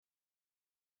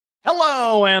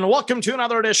Hello, and welcome to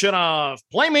another edition of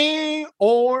Play Me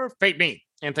or Fade Me.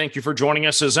 And thank you for joining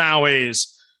us as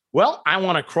always. Well, I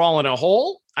want to crawl in a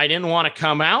hole. I didn't want to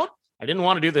come out. I didn't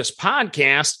want to do this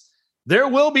podcast. There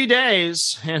will be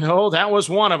days, and that was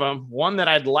one of them, one that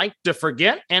I'd like to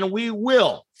forget, and we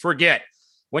will forget.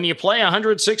 When you play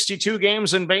 162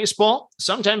 games in baseball,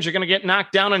 sometimes you're going to get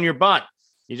knocked down on your butt.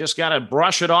 You just got to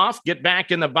brush it off, get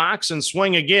back in the box, and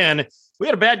swing again. We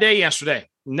had a bad day yesterday.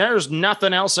 There's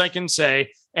nothing else I can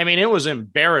say. I mean, it was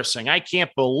embarrassing. I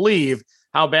can't believe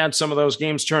how bad some of those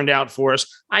games turned out for us.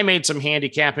 I made some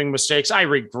handicapping mistakes. I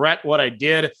regret what I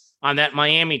did on that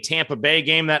Miami-Tampa Bay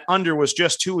game. That under was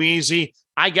just too easy.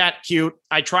 I got cute.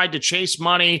 I tried to chase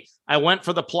money. I went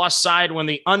for the plus side when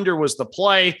the under was the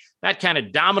play. That kind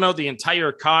of dominoed the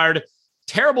entire card.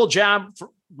 Terrible job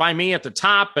by me at the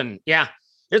top. And yeah,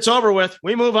 it's over with.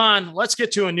 We move on. Let's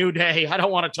get to a new day. I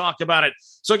don't want to talk about it.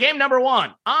 So game number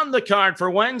one on the card for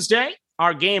Wednesday,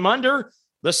 our game under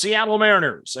the Seattle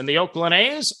Mariners and the Oakland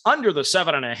A's under the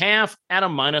 7.5 at a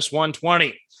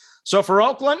 -120. So for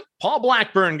Oakland, Paul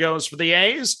Blackburn goes for the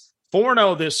A's,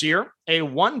 4-0 this year, a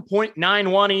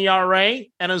 1.91 ERA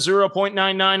and a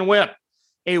 0.99 whip,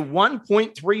 a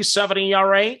 1.37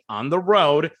 ERA on the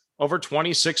road over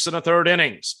 26 1/3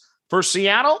 innings. For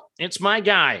Seattle, it's my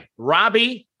guy,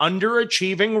 Robbie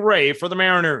Underachieving Ray for the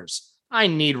Mariners. I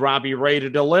need Robbie Ray to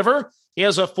deliver. He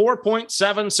has a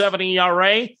 4.77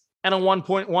 ERA and a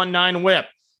 1.19 whip.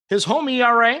 His home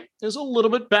ERA is a little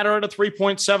bit better at a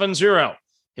 3.70.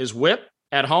 His whip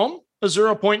at home, a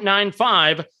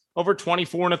 0.95 over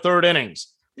 24 1/3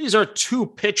 innings. These are two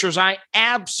pitchers I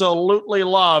absolutely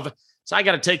love, so I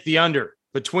got to take the under.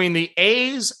 Between the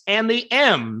A's and the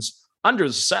M's, under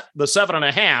the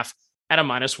 7.5 at a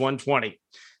 -120.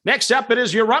 Next up, it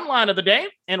is your run line of the day,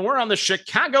 and we're on the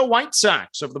Chicago White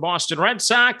Sox over the Boston Red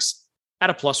Sox at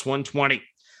a +120.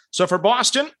 So for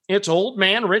Boston, it's old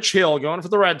man Rich Hill going for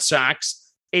the Red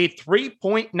Sox, a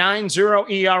 3.90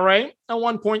 ERA, a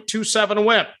 1.27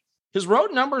 whip. His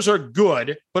road numbers are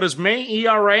good, but his May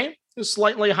ERA is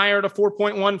slightly higher at a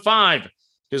 4.15.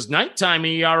 His nighttime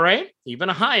ERA, even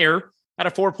higher at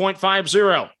a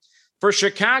 4.50. For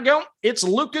Chicago, it's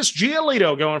Lucas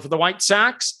Giolito going for the White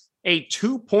Sox, a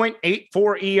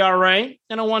 2.84 ERA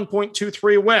and a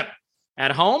 1.23 whip.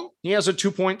 At home, he has a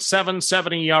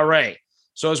 2.77 ERA.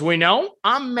 So as we know,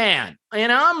 I'm mad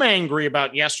and I'm angry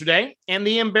about yesterday and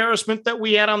the embarrassment that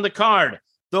we had on the card.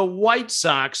 The White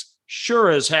Sox sure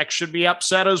as heck should be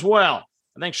upset as well.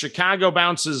 I think Chicago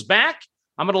bounces back.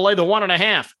 I'm going to lay the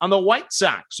 1.5 on the White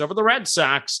Sox over the Red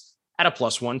Sox at a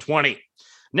 +120.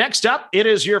 Next up, it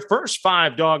is your first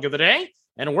five dog of the day,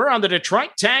 and we're on the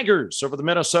Detroit Tigers over the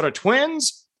Minnesota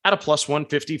Twins at a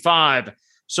 +155.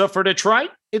 So for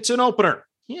Detroit, it's an opener.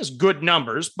 He has good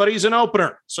numbers, but he's an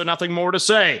opener, so nothing more to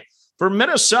say. For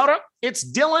Minnesota, it's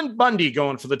Dylan Bundy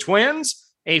going for the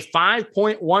Twins, a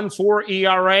 5.14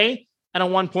 ERA and a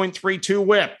 1.32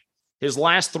 whip. His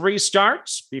last three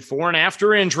starts, before and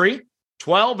after injury,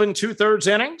 12 2/3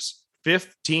 innings,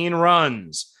 15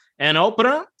 runs. An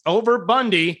opener over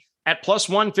Bundy at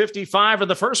 +155 in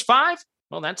the first five?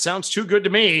 Well, that sounds too good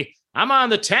to me. I'm on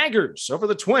the Tigers over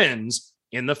the Twins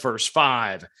in the first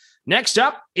five. Next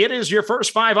up, it is your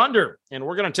first five under, and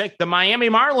we're going to take the Miami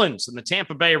Marlins and the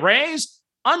Tampa Bay Rays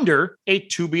under a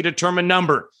to-be-determined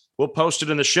number. We'll post it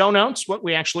in the show notes, what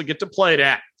we actually get to play it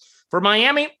at. For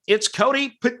Miami, it's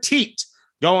Cody Petite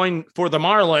going for the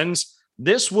Marlins.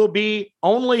 This will be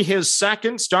only his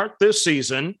second start this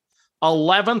season,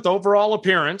 11th overall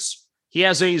appearance. He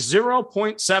has a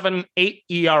 0.78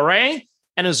 ERA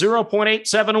and a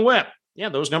 0.87 whip. Yeah,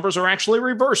 those numbers are actually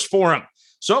reversed for him.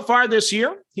 So far this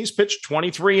year, he's pitched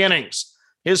 23 innings.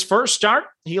 His first start,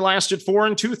 he lasted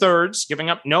 4 2/3, giving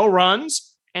up no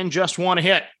runs and just one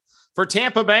hit. For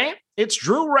Tampa Bay, it's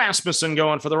Drew Rasmussen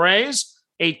going for the Rays,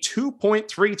 a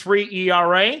 2.33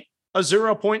 ERA, a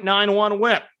 0.91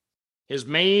 whip. His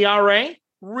May ERA,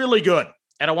 really good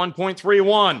at a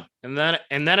 1.31. And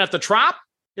then at the Trop,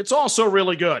 it's also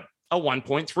really good, a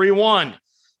 1.31.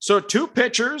 So two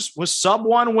pitchers with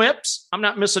sub-1 whips. I'm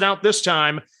not missing out this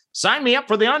time. Sign me up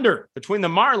for the under between the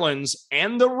Marlins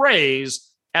and the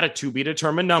Rays at a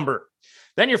to-be-determined number.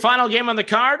 Then your final game on the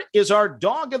card is our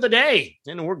dog of the day.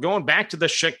 And we're going back to the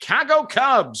Chicago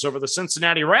Cubs over the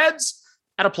Cincinnati Reds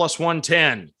at a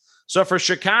 +110. So for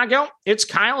Chicago, it's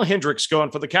Kyle Hendricks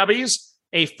going for the Cubbies,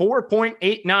 a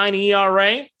 4.89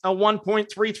 ERA, a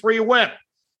 1.33 whip.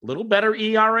 A little better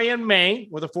ERA in May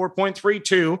with a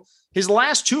 4.32. His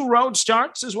last two road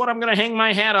starts is what I'm going to hang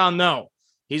my hat on, though.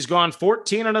 He's gone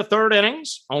 14 1/3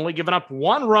 innings, only given up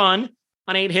one run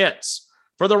on 8 hits.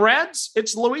 For the Reds,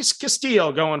 it's Luis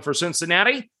Castillo going for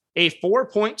Cincinnati, a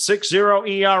 4.60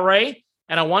 ERA,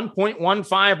 and a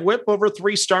 1.15 whip over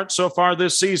 3 starts so far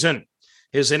this season.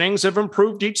 His innings have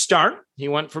improved each start. He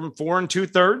went from 4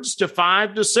 2/3 to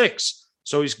 5 to 6.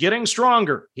 So he's getting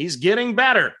stronger. He's getting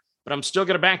better. But I'm still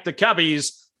going to back the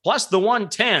Cubbies plus the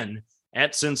 110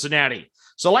 at Cincinnati.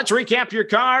 So let's recap your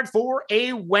card for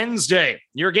a Wednesday.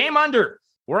 Your game under.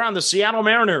 We're on the Seattle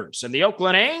Mariners and the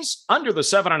Oakland A's under the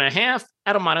 7.5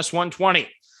 at a -120.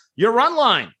 Your run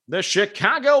line, the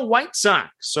Chicago White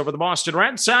Sox over the Boston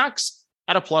Red Sox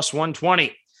at a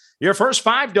 +120. Your first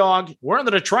 5 dog, we're on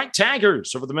the Detroit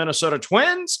Tigers over the Minnesota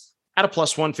Twins at a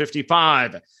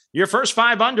 +155. Your first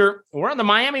 5 under, we're on the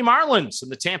Miami Marlins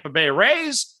and the Tampa Bay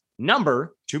Rays,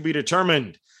 number to be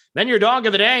determined. Then your dog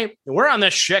of the day, we're on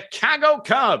the Chicago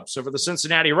Cubs over the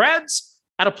Cincinnati Reds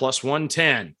at a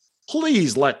 +110.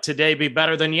 Please let today be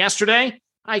better than yesterday.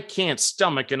 I can't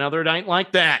stomach another night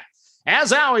like that.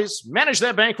 As always, manage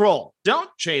that bankroll.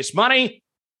 Don't chase money.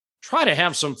 Try to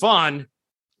have some fun.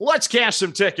 Let's cash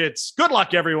some tickets. Good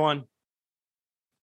luck, everyone.